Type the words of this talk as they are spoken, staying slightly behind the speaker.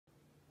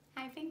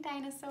Hi, Pink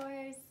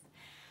Dinosaurs.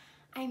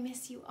 I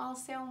miss you all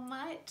so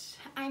much.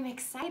 I'm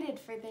excited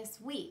for this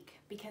week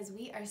because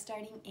we are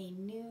starting a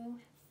new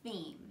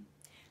theme.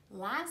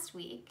 Last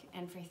week,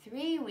 and for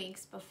 3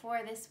 weeks before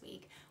this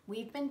week,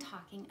 we've been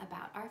talking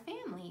about our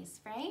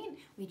families, right?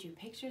 We drew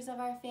pictures of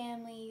our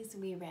families,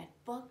 we read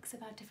books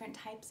about different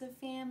types of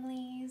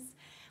families,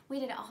 we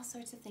did all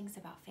sorts of things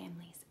about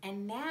families.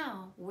 And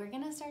now we're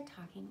gonna start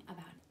talking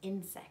about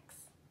insects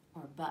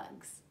or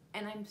bugs.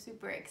 And I'm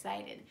super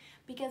excited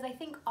because I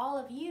think all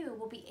of you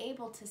will be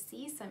able to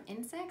see some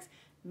insects,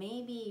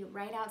 maybe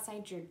right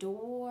outside your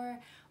door,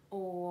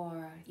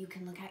 or you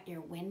can look out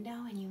your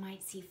window and you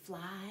might see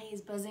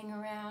flies buzzing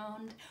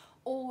around,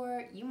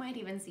 or you might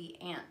even see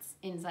ants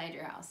inside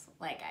your house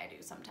like I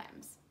do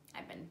sometimes.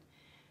 I've been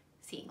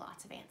seeing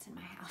lots of ants in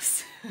my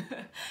house.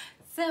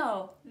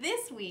 So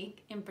this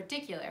week in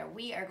particular,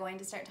 we are going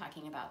to start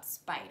talking about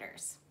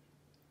spiders.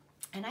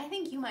 And I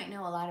think you might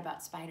know a lot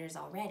about spiders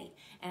already,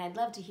 and I'd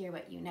love to hear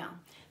what you know.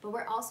 But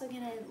we're also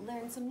going to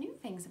learn some new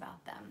things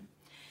about them.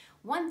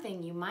 One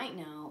thing you might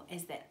know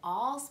is that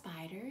all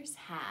spiders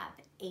have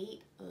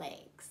 8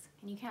 legs.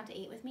 Can you count to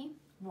 8 with me?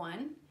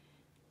 1,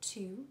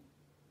 2,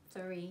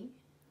 3,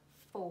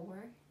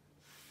 4,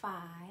 5,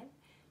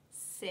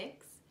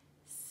 6,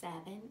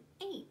 7,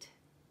 8.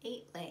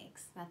 8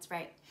 legs, that's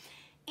right.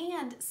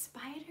 And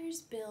spiders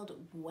build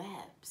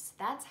webs.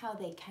 That's how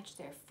they catch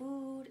their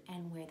food,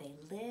 and where they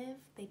live,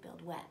 they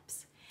build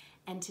webs.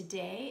 And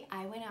today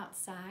I went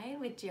outside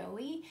with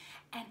Joey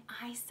and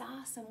I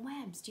saw some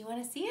webs. Do you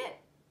want to see it?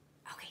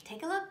 Okay,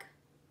 take a look.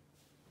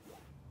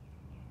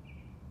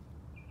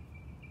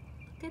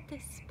 Look at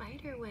this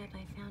spider web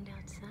I found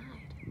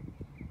outside.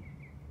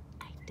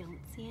 I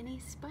don't see any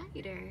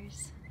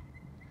spiders.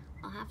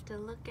 I'll have to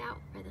look out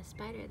for the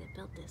spider that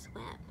built this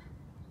web.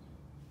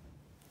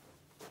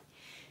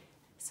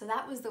 So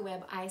that was the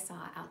web I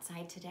saw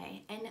outside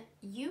today. And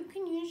you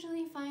can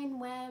usually find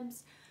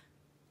webs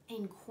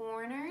in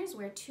corners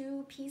where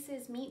 2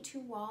 pieces meet, 2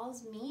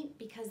 walls meet,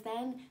 because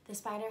then the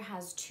spider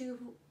has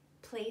 2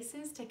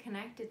 places to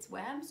connect its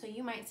web. So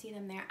you might see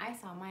them there. I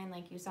saw mine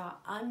like you saw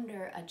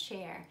under a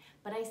chair,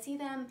 but I see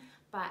them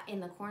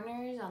in the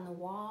corners, on the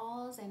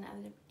walls, and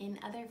in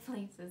other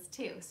places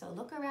too. So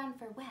look around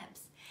for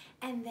webs.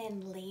 And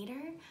then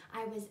later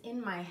I was in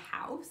my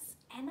house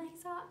and I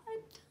saw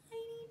a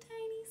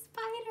tiny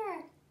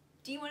spider.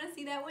 Do you want to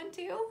see that one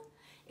too?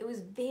 It was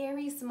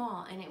very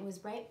small and it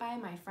was right by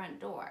my front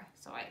door.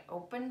 So I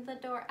opened the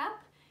door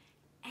up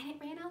and it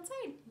ran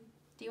outside.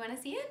 Do you want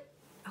to see it?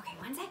 Okay,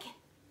 1 second.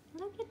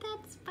 Look at that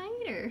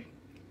spider.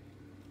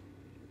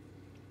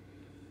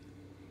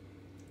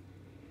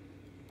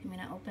 I'm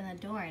gonna open the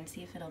door and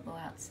see if it'll go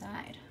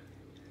outside.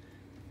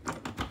 There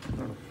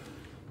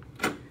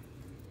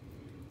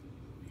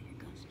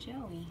goes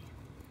Joey.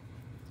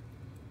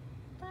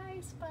 Bye,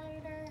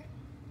 spider.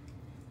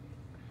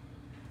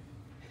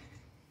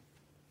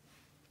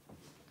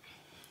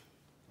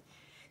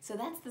 So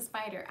that's the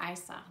spider I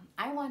saw.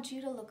 I want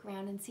you to look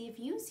around and see if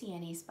you see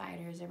any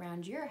spiders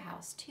around your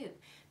house too.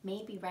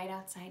 Maybe right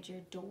outside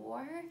your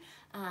door.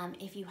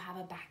 If you have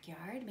a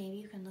backyard, maybe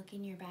you can look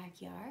in your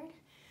backyard.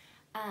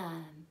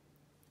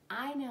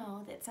 I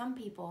know that some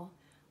people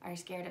are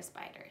scared of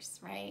spiders,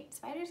 right?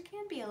 Spiders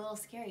can be a little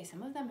scary.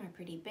 Some of them are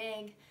pretty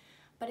big.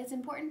 But it's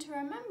important to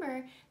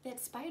remember that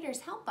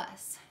spiders help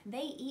us.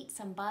 They eat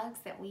some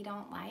bugs that we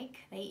don't like.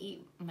 They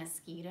eat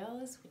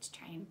mosquitoes, which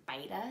try and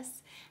bite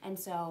us. And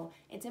so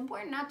it's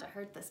important not to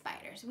hurt the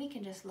spiders. We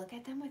can just look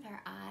at them with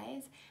our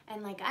eyes.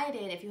 And like I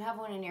did, if you have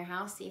one in your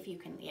house, see if you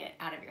can get it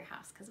out of your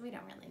house, because we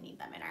don't really need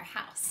them in our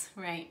house,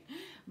 right?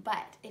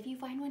 But if you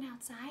find one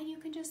outside, you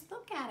can just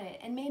look at it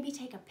and maybe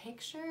take a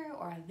picture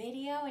or a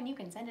video and you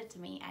can send it to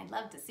me. I'd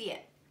love to see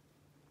it.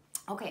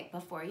 Okay,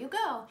 before you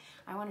go,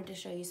 I wanted to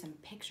show you some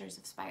pictures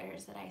of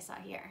spiders that I saw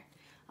here,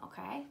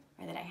 okay,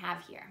 or that I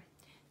have here.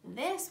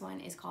 This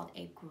one is called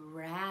a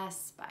grass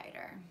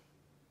spider.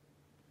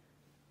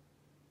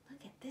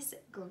 Look at this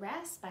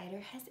grass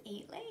spider, has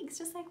 8 legs,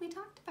 just like we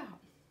talked about.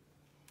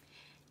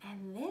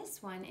 And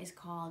this one is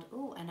called,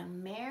 ooh, an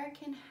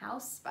American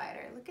house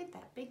spider. Look at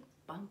that big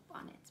bump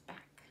on its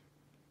back.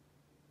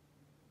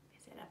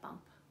 Is it a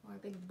bump or a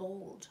big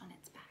bulge on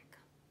its back?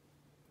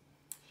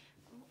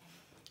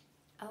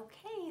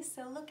 Okay,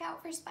 so look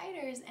out for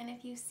spiders, and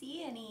if you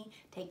see any,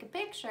 take a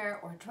picture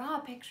or draw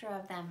a picture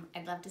of them.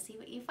 I'd love to see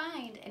what you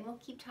find, and we'll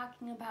keep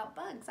talking about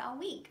bugs all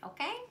week,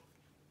 okay?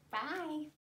 Bye.